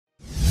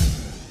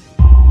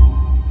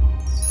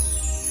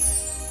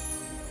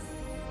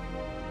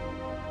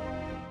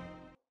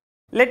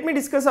Let me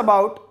discuss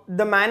about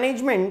the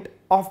management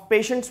of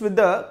patients with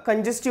the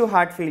congestive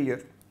heart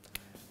failure.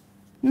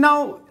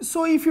 Now,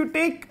 so if you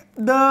take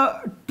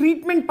the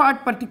treatment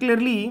part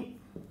particularly,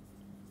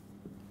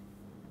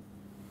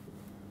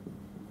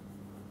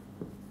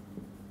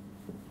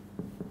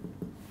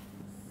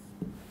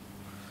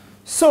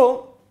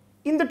 so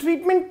in the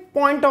treatment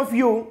point of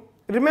view,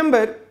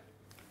 remember,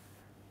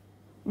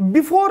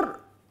 before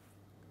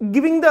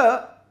giving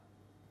the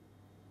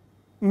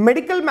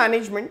medical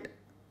management,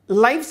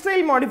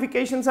 lifestyle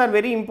modifications are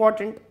very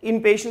important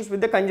in patients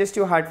with the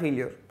congestive heart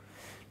failure.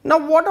 Now,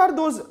 what are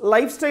those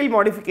lifestyle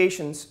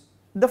modifications?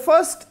 The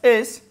first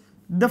is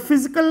the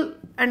physical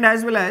and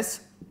as well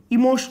as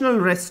emotional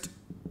rest.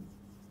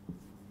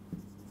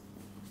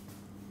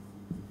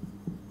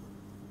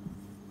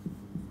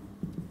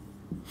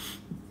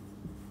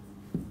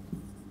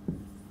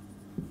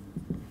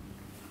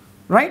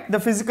 Right? The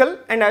physical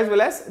and as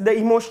well as the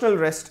emotional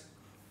rest.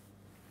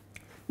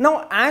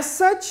 Now, as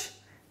such,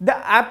 the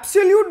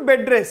absolute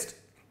bed rest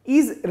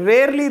is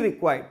rarely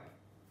required,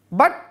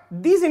 but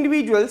these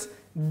individuals,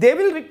 they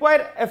will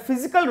require a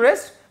physical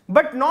rest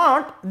but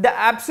not the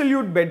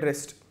absolute bed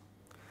rest.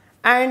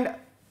 And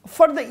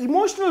for the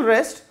emotional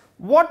rest,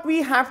 what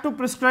we have to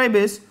prescribe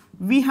is,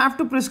 we have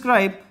to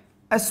prescribe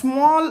a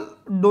small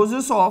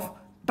doses of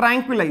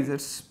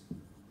tranquilizers.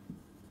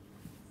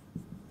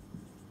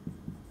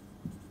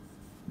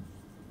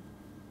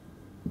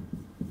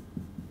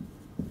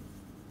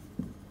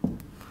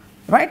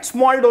 Right,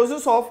 small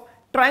doses of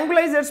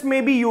tranquilizers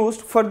may be used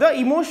for the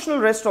emotional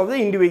rest of the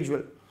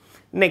individual.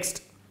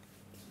 Next,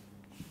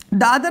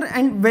 the other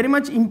and very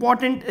much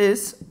important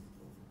is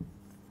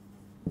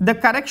the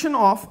correction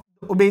of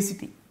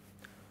obesity.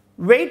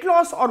 Weight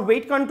loss or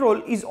weight control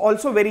is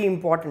also very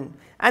important,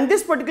 and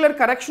this particular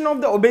correction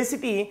of the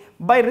obesity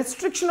by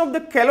restriction of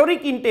the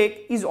caloric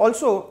intake is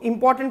also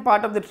important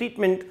part of the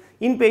treatment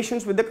in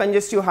patients with the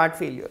congestive heart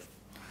failure.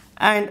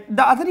 And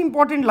the other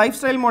important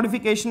lifestyle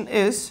modification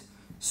is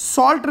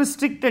salt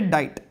restricted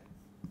diet.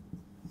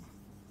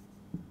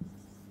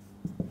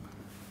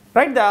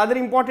 Right, the other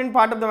important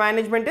part of the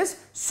management is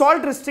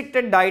salt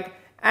restricted diet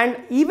and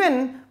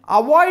even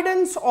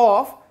avoidance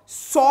of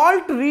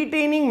salt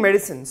retaining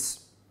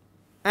medicines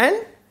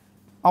and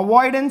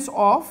avoidance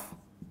of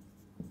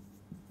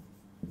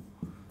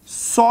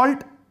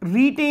salt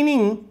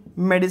retaining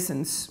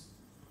medicines.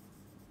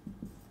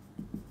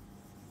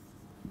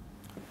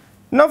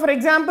 Now, for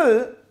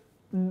example,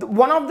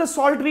 one of the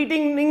salt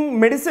retaining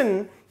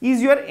medicine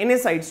is your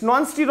NSAIDs,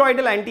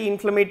 non-steroidal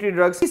anti-inflammatory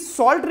drugs. These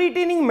salt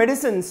retaining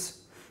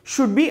medicines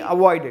should be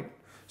avoided.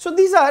 So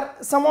these are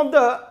some of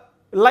the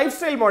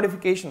lifestyle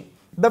modification: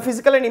 the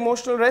physical and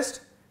emotional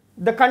rest,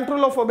 the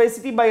control of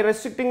obesity by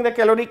restricting the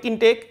caloric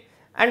intake,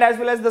 and as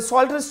well as the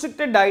salt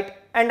restricted diet,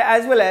 and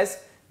as well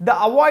as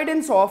the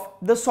avoidance of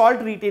the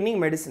salt retaining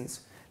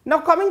medicines.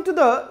 Now, coming to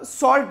the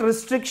salt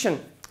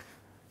restriction.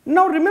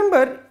 Now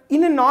remember,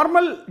 in a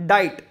normal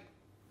diet,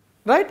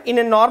 right, in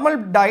a normal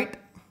diet,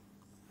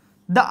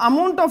 the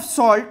amount of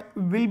salt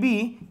will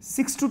be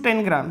 6 to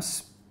 10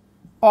 grams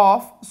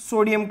of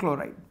sodium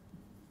chloride.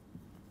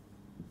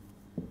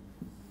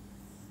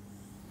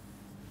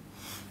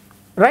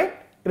 Right?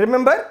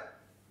 Remember,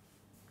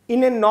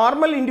 in a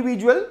normal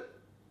individual,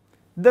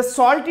 the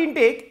salt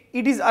intake,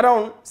 it is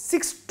around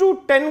 6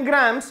 to 10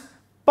 grams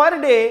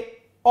per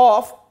day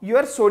of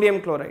your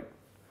sodium chloride.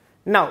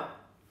 Now,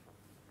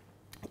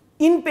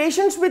 in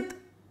patients with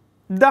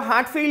the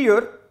heart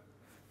failure,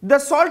 the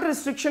salt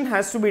restriction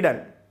has to be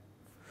done.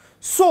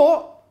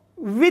 So,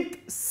 with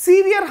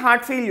severe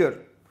heart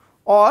failure,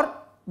 or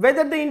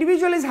whether the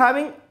individual is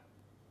having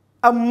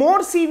a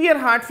more severe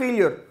heart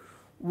failure,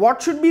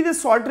 what should be the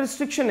salt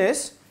restriction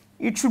is,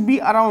 it should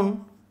be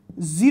around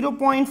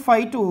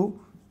 0.5 to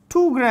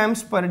 2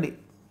 grams per day.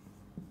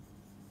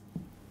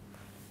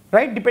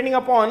 Right, depending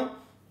upon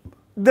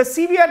the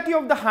severity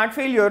of the heart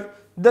failure,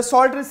 the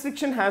salt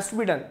restriction has to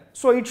be done.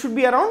 So it should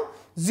be around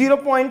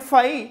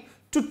 0.5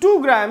 to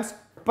 2 grams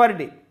per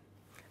day.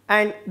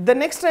 And the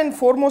next and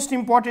foremost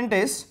important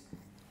is,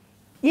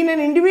 in an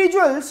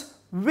individuals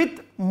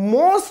with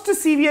most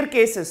severe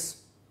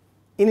cases,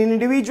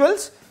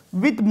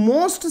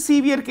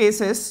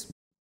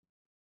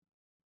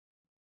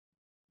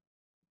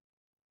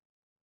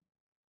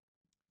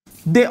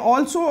 they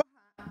also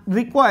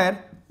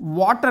require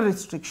water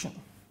restriction.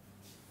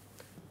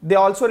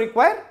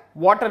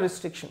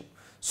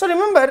 So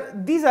remember,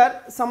 these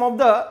are some of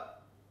the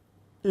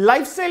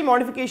lifestyle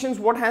modifications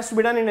what has to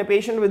be done in a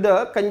patient with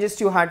the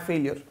congestive heart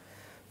failure.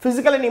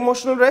 Physical and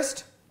emotional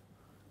rest,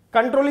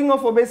 controlling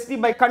of obesity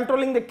by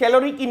controlling the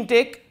caloric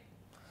intake,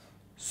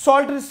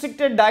 salt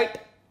restricted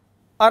diet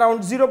around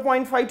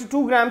 0.5 to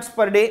 2 grams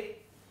per day,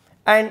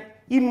 and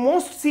in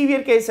most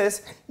severe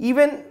cases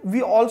even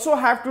we also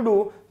have to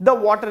do the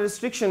water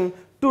restriction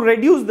to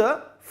reduce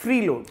the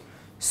free load.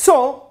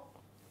 So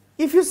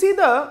if you see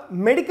the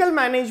medical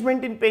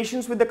management in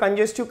patients with the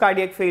congestive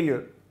cardiac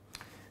failure,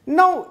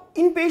 now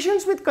in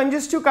patients with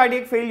congestive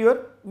cardiac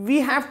failure we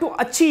have to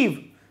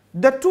achieve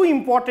the two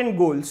important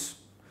goals.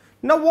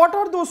 Now what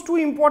are those two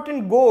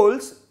important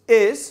goals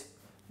is,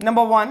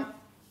 number one,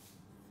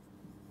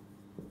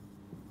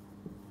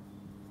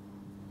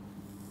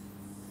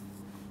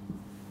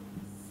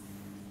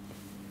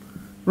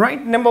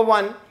 right, number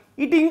one,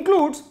 it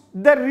includes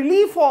the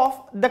relief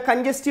of the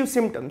congestive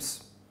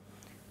symptoms,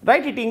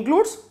 right, it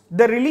includes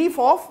the relief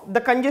of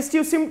the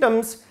congestive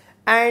symptoms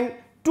and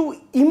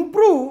to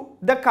improve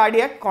the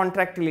cardiac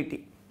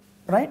contractility,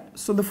 right.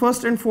 So the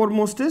first and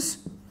foremost is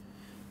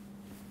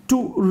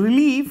to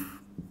relieve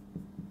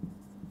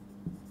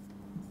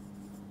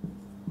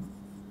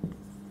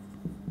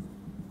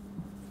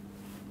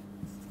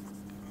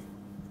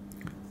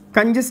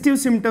congestive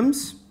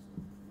symptoms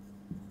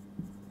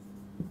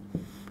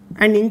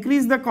and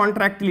increase the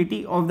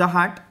contractility of the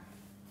heart.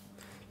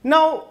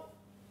 Now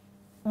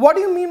what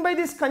do you mean by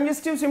these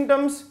congestive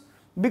symptoms?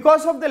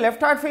 Because of the left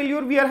heart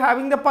failure we are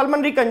having the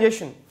pulmonary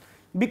congestion,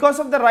 because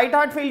of the right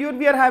heart failure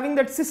we are having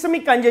that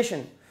systemic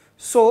congestion.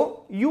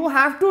 So you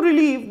have to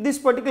relieve this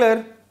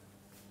particular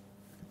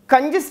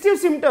congestive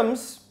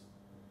symptoms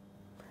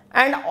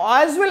and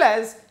as well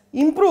as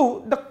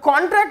improve the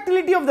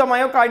contractility of the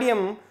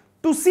myocardium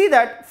to see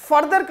that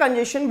further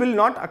congestion will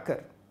not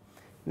occur.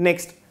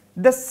 Next,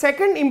 the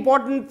second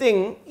important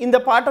thing in the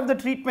part of the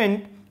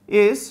treatment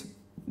is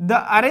the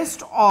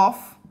arrest of,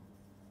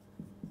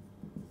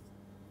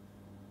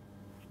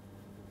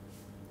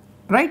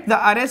 right,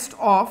 the arrest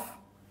of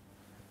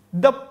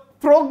the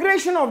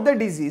progression of the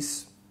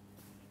disease,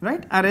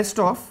 right, arrest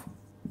of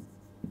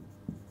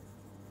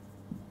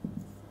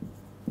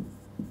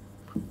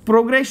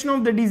progression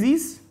of the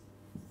disease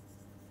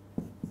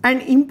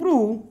and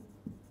improve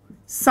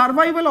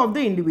survival of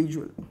the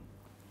individual,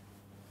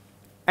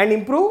 and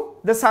improve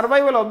the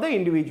survival of the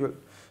individual.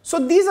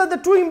 So these are the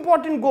two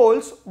important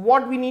goals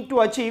what we need to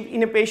achieve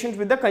in a patient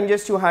with the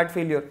congestive heart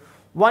failure.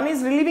 One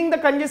is relieving the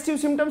congestive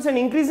symptoms and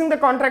increasing the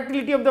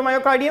contractility of the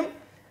myocardium,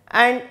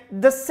 and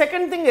the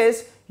second thing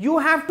is you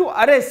have to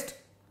arrest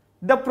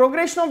the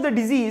progression of the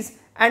disease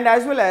and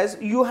as well as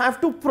you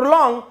have to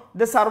prolong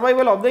the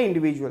survival of the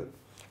individual.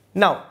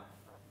 Now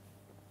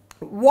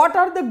what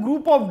are the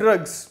group of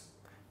drugs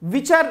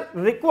which are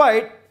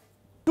required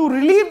to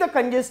relieve the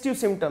congestive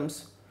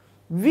symptoms?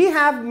 We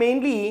have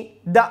mainly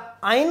the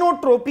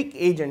inotropic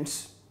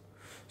agents.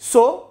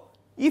 So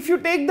if you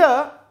take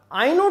the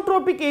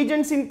inotropic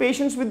agents in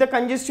patients with the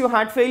congestive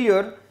heart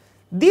failure,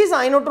 these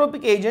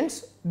inotropic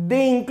agents,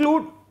 they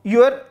include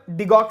your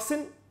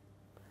digoxin,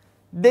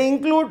 they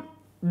include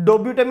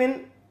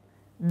dobutamine,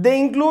 they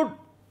include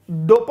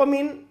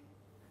dopamine,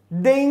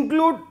 they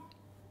include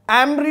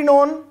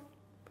amrinone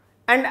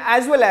and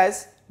as well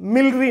as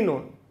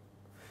milrinone.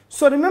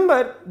 So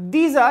remember,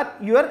 these are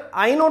your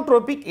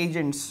inotropic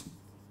agents.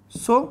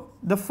 So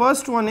the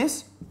first one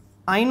is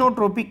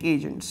inotropic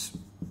agents.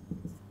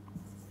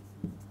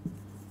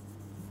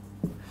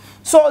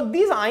 So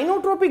these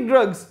inotropic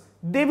drugs,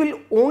 they will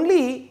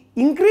only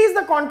increase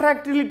the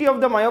contractility of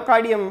the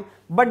myocardium,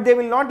 but they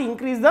will not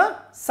increase the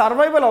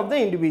survival of the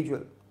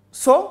individual.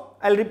 So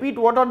I'll repeat,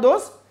 what are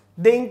those?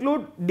 They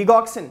include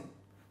digoxin,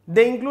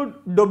 they include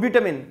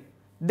dobutamine,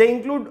 they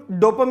include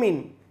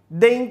dopamine,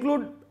 they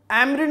include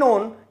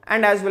amrinone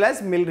and as well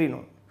as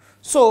milrinone.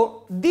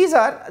 So these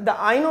are the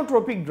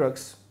inotropic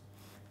drugs.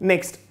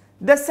 Next,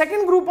 the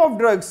second group of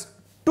drugs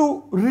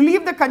to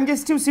relieve the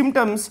congestive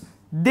symptoms,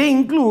 they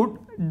include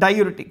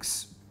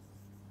diuretics.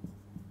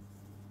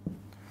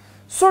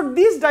 So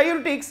these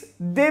diuretics,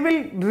 they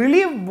will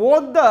relieve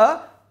both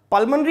the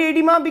pulmonary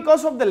edema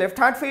because of the left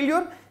heart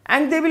failure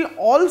and they will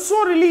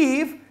also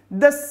relieve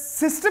the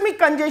systemic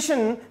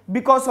congestion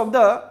because of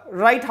the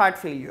right heart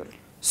failure.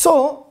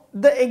 So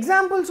the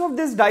examples of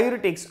these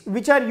diuretics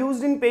which are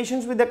used in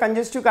patients with the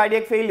congestive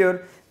cardiac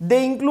failure,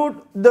 they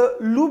include the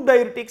loop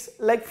diuretics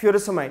like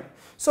furosemide.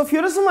 So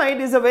furosemide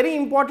is a very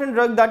important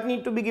drug that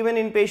need to be given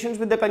in patients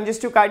with the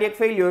congestive cardiac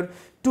failure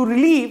to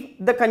relieve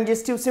the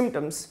congestive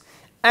symptoms.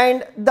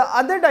 And the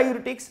other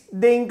diuretics,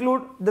 they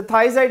include the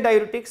thiazide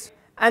diuretics,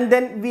 and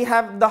then we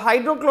have the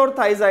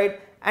hydrochlorothiazide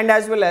and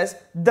as well as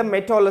the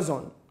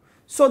metolazone.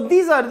 So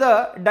these are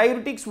the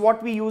diuretics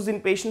what we use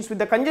in patients with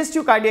the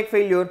congestive cardiac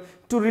failure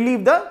to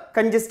relieve the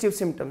congestive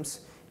symptoms.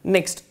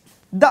 Next,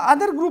 the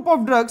other group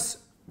of drugs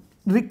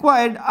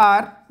required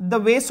are the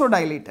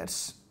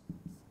vasodilators.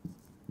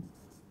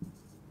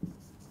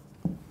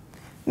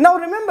 Now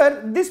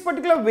remember, this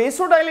particular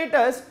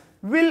vasodilators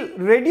will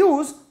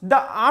reduce the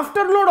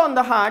afterload on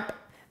the heart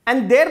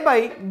and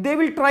thereby they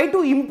will try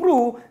to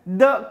improve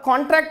the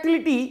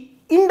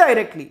contractility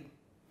indirectly.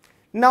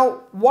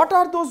 Now what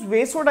are those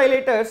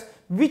vasodilators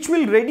which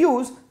will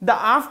reduce the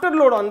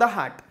afterload on the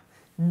heart?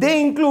 They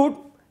include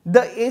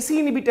the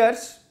AC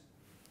inhibitors,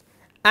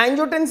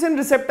 angiotensin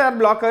receptor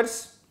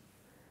blockers,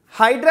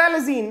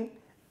 hydralazine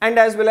and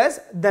as well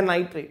as the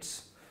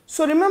nitrates.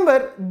 So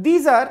remember,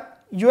 these are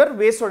your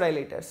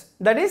vasodilators,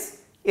 that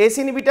is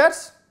AC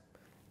inhibitors,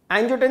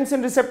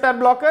 angiotensin receptor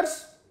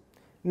blockers,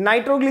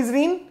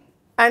 nitroglycerin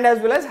and as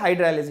well as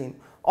hydralazine.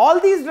 All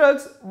these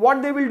drugs,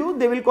 what they will do,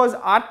 they will cause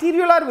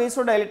arteriolar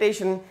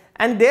vasodilatation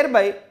and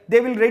thereby they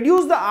will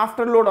reduce the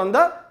afterload on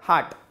the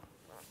heart.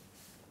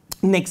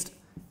 Next,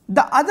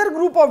 the other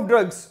group of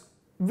drugs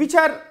which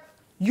are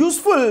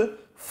useful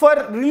for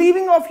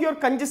relieving of your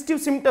congestive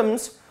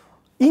symptoms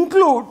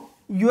include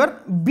your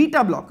beta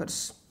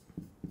blockers.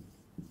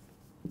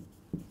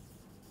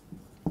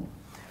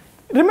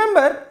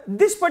 Remember,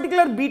 this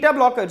particular beta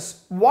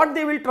blockers, what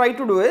they will try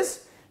to do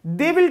is,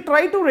 they will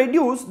try to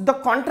reduce the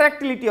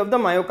contractility of the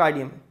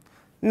myocardium.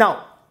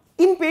 Now,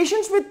 in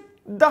patients with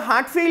the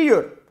heart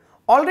failure,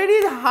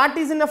 already the heart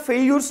is in a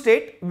failure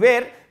state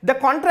where the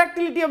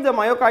contractility of the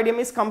myocardium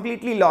is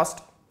completely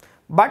lost.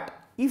 But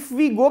if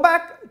we go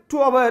back to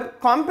our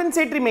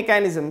compensatory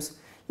mechanisms,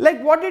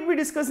 like what did we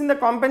discuss in the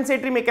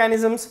compensatory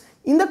mechanisms?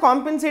 In the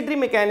compensatory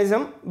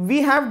mechanism,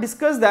 we have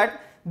discussed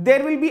that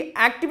there will be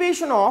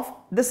activation of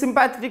the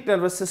sympathetic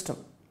nervous system,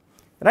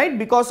 right?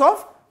 Because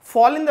of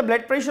fall in the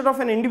blood pressure of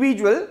an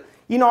individual,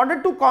 in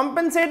order to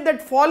compensate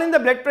that fall in the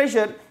blood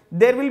pressure,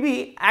 there will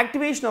be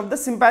activation of the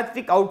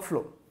sympathetic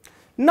outflow.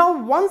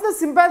 Now, once the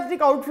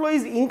sympathetic outflow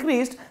is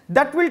increased,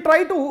 that will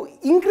try to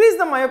increase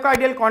the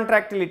myocardial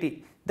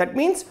contractility. That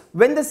means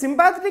when the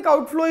sympathetic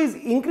outflow is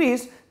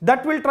increased,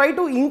 that will try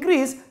to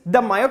increase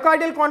the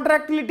myocardial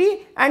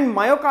contractility and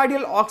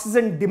myocardial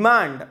oxygen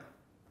demand.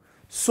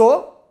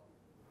 So,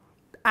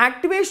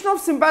 activation of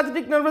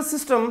sympathetic nervous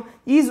system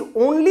is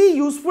only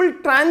useful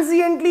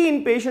transiently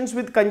in patients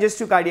with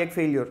congestive cardiac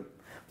failure.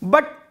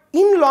 But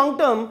in long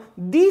term,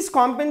 these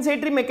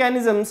compensatory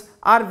mechanisms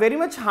are very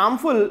much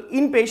harmful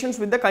in patients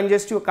with the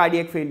congestive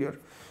cardiac failure.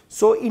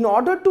 So, in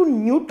order to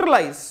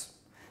neutralize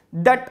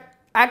that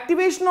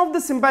activation of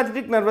the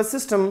sympathetic nervous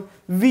system,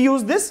 we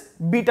use this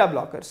beta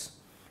blockers.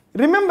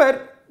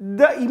 Remember,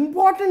 the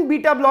important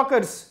beta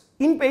blockers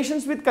in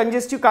patients with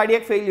congestive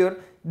cardiac failure,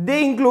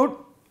 they include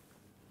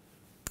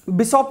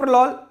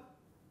bisoprolol,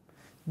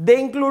 they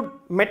include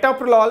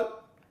metoprolol,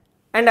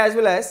 and as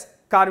well as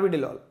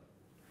carvedilol.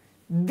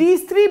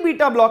 These three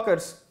beta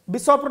blockers,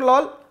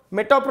 bisoprolol,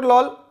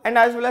 metoprolol, and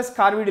as well as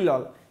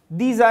carvedilol,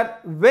 these are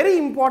very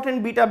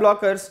important beta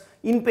blockers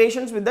in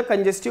patients with the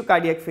congestive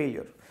cardiac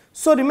failure.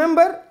 So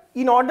remember,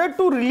 in order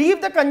to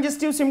relieve the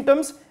congestive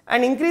symptoms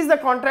and increase the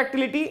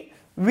contractility,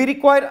 we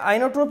require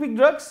inotropic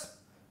drugs,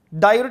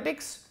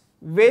 diuretics,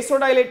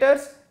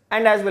 vasodilators,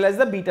 and as well as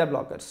the beta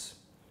blockers.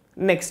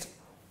 Next,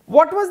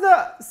 what was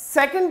the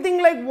second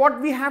thing, like what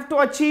we have to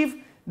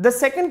achieve? The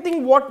second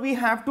thing what we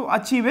have to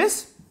achieve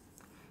is,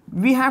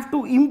 we have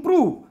to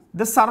improve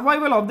the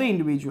survival of the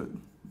individual,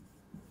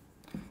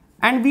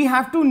 and we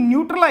have to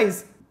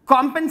neutralize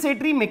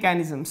compensatory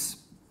mechanisms,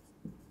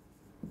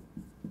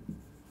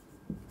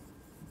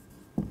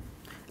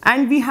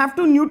 and we have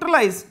to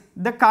neutralize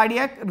the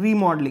cardiac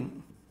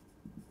remodeling.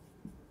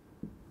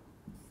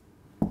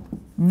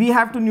 We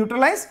have to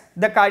neutralize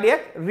the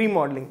cardiac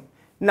remodeling.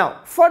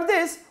 Now, for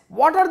this,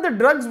 what are the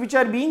drugs which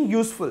are being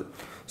useful?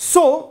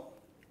 So,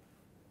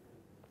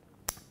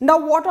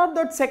 now what are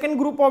the second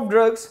group of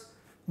drugs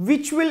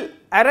which will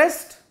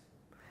arrest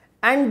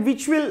and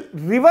which will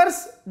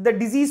reverse the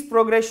disease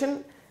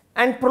progression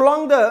and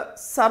prolong the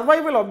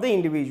survival of the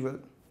individual?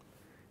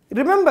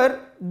 Remember,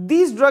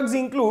 these drugs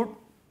include,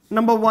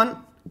 number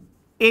one,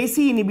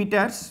 AC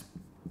inhibitors.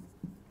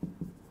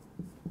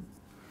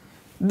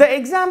 The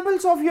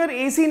examples of your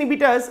AC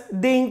inhibitors,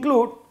 they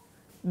include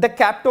the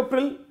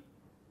captopril.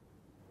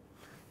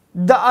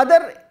 The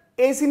other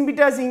ACE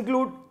inhibitors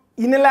include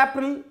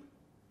enalapril,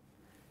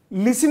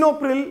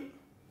 lisinopril,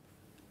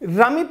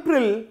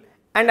 ramipril,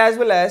 and as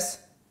well as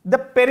the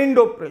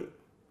perindopril.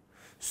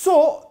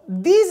 So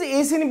these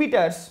ACE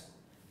inhibitors,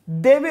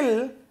 they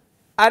will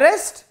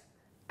arrest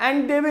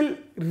and they will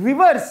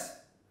reverse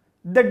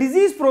the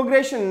disease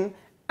progression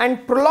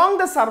and prolong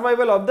the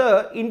survival of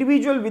the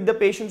individual with the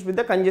patients with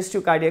the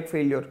congestive cardiac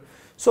failure.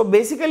 So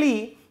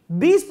basically,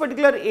 these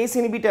particular ACE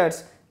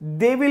inhibitors,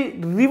 they will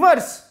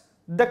reverse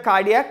the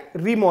cardiac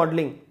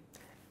remodeling,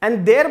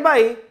 and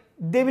thereby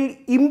they will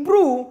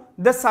improve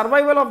the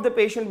survival of the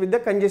patient with the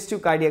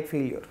congestive cardiac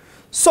failure.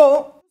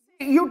 So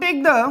you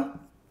take the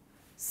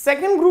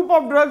second group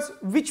of drugs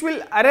which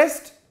will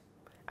arrest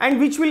and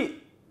which will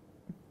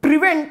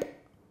prevent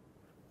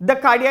the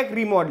cardiac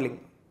remodeling,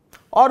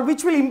 or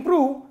which will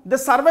improve the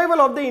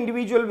survival of the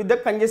individual with the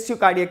congestive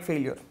cardiac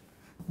failure.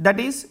 That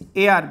is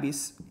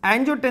ARBs,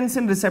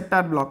 angiotensin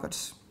receptor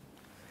blockers.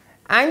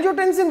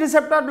 Angiotensin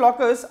receptor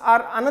blockers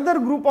are another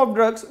group of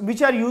drugs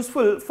which are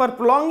useful for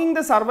prolonging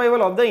the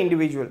survival of the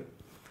individual.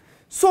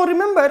 So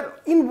remember,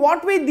 in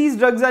what way these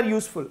drugs are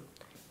useful?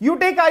 You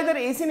take either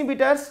ACE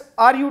inhibitors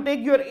or you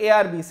take your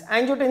ARBs,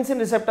 angiotensin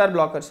receptor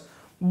blockers.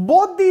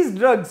 Both these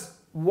drugs,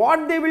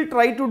 what they will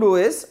try to do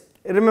is,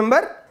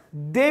 remember,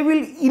 they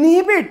will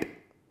inhibit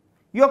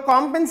your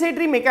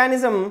compensatory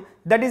mechanism,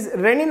 that is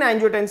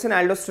renin-angiotensin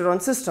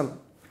aldosterone system,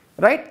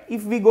 right?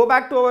 If we go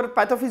back to our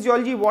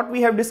pathophysiology, what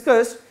we have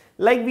discussed,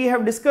 like we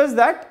have discussed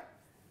that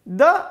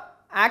the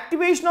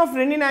activation of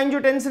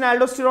renin-angiotensin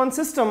aldosterone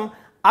system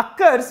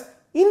occurs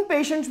in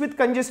patients with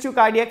congestive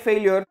cardiac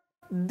failure.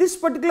 This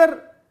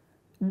particular,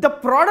 the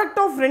product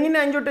of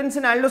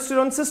renin-angiotensin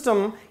aldosterone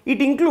system,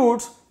 it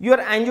includes your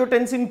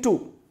angiotensin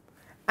 2.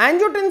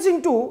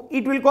 Angiotensin 2,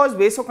 it will cause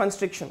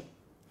vasoconstriction,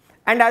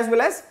 and as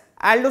well as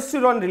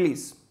aldosterone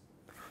release.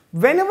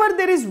 Whenever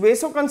there is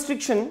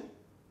vasoconstriction,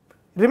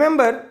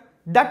 remember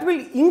that will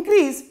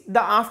increase the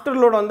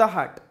afterload on the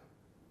heart.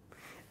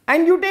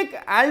 And you take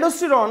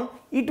aldosterone,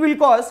 it will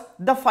cause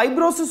the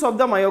fibrosis of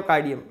the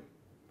myocardium.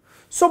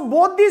 So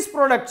both these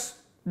products,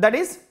 that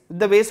is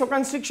the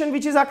vasoconstriction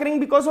which is occurring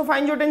because of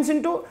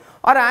angiotensin 2 or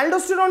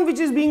aldosterone which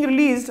is being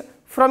released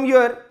from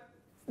the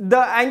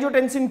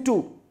angiotensin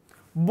 2,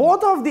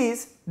 both of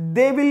these,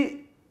 they will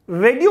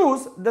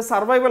reduce the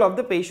survival of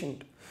the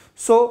patient.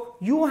 So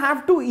you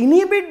have to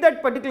inhibit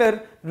that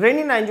particular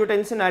renin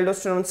angiotensin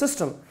aldosterone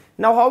system.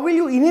 Now how will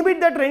you inhibit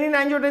that renin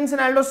angiotensin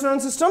aldosterone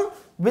system?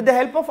 With the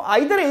help of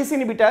either ACE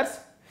inhibitors,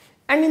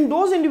 and in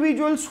those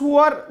individuals who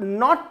are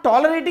not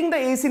tolerating the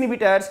ACE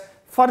inhibitors,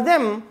 for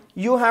them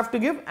you have to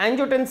give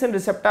angiotensin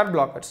receptor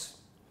blockers.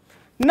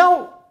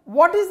 Now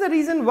what is the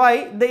reason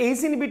why the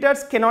ACE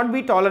inhibitors cannot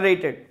be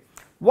tolerated?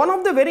 One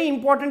of the very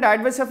important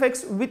adverse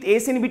effects with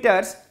ACE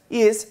inhibitors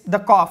is the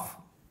cough,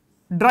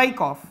 dry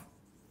cough.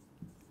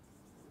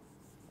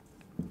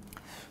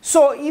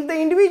 So if the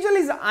individual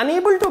is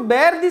unable to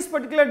bear this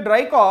particular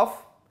dry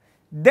cough,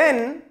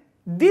 then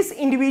these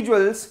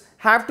individuals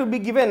have to be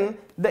given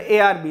the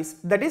ARBs,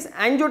 that is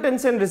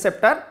angiotensin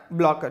receptor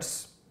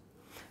blockers.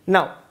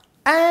 Now,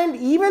 and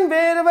even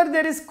wherever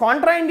there is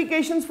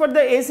contraindications for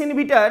the ACE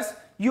inhibitors,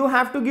 you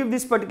have to give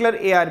this particular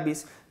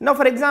ARBs. Now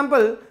for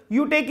example,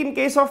 you take in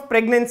case of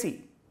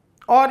pregnancy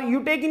or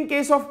you take in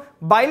case of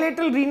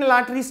bilateral renal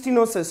artery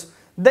stenosis,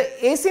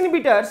 the ACE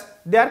inhibitors,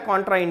 they are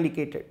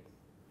contraindicated,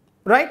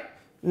 right?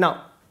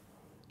 Now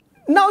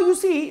you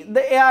see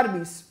the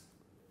ARBs.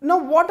 Now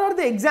what are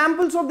the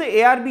examples of the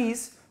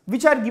ARBs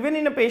which are given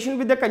in a patient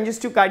with the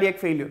congestive cardiac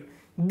failure?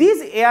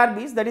 These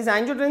ARBs, that is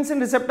angiotensin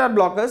receptor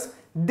blockers,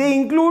 they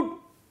include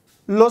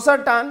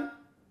losartan,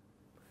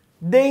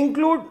 they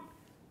include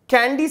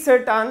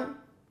candesartan,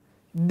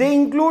 they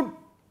include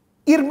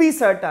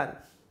irbesartan.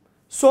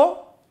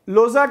 So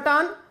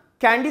losartan,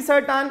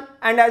 candesartan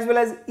and as well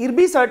as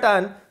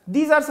irbesartan,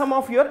 these are some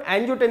of your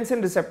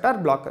angiotensin receptor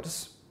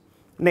blockers.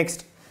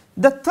 Next,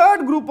 the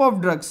third group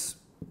of drugs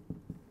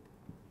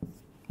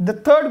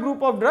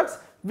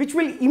which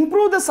will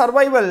improve the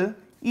survival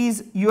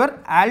is your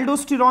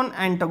aldosterone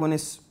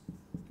antagonists.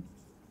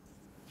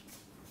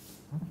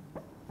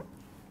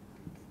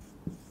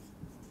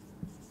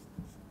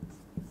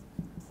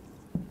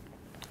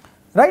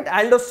 Right,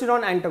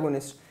 aldosterone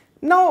antagonist.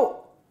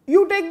 Now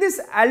you take this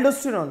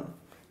aldosterone.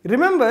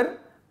 Remember,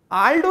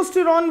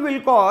 aldosterone will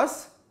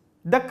cause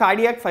the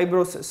cardiac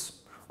fibrosis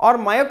or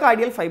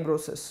myocardial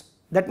fibrosis.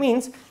 That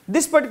means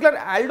this particular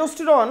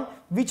aldosterone,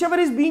 whichever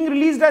is being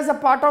released as a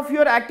part of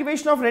your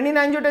activation of renin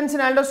angiotensin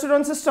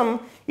aldosterone system,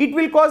 it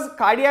will cause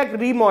cardiac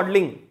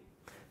remodeling.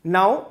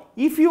 Now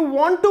if you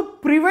want to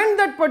prevent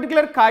that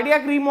particular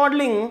cardiac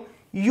remodeling,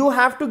 you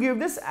have to give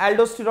this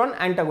aldosterone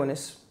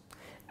antagonist.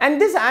 And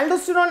this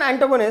aldosterone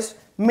antagonist,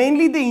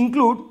 mainly they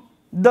include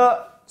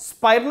the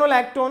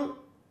spironolactone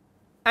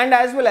and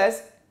as well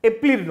as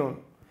eplerenone.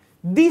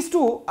 These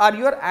two are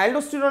your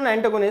aldosterone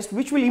antagonists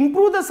which will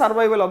improve the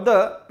survival of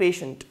the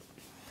patient.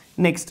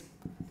 Next,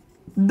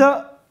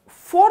 the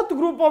fourth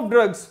group of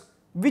drugs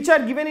which are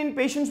given in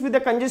patients with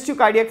the congestive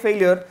cardiac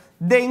failure,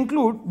 they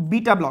include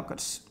beta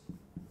blockers.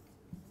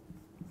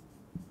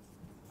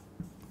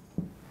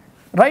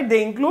 Right,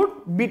 they include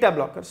beta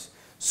blockers.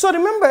 So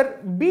remember,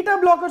 beta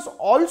blockers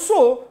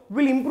also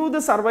will improve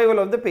the survival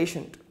of the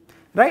patient.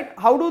 Right?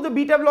 How do the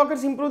beta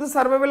blockers improve the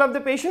survival of the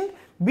patient?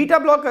 Beta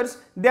blockers,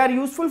 they are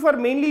useful for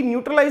mainly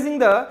neutralizing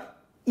the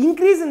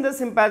increase in the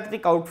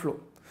sympathetic outflow.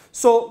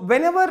 So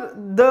whenever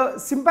the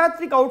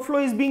sympathetic outflow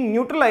is being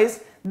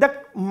neutralized, the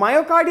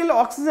myocardial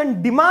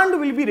oxygen demand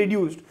will be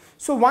reduced.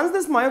 So once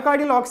this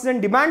myocardial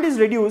oxygen demand is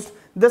reduced,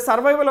 the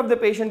survival of the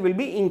patient will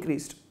be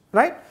increased.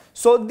 Right?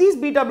 So these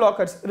beta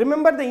blockers,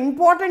 remember the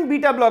important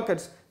beta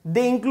blockers,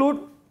 they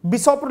include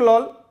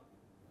bisoprolol,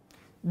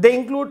 they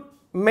include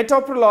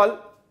metoprolol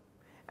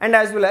and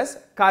as well as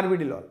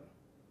carvedilol.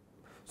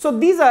 So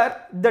these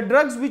are the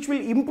drugs which will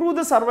improve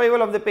the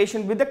survival of the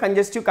patient with the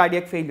congestive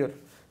cardiac failure.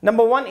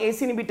 Number 1,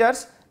 ACE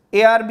inhibitors,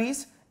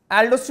 ARBs,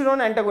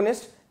 aldosterone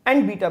antagonists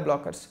and beta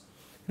blockers.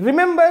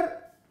 Remember,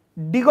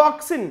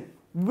 digoxin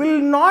will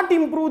not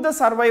improve the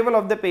survival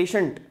of the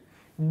patient.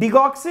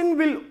 Digoxin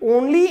will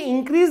only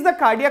increase the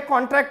cardiac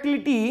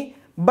contractility,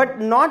 but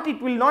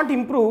it will not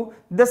improve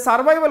the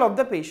survival of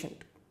the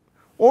patient.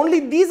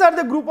 Only these are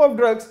the group of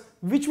drugs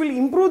which will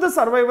improve the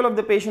survival of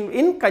the patient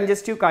in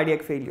congestive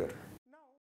cardiac failure.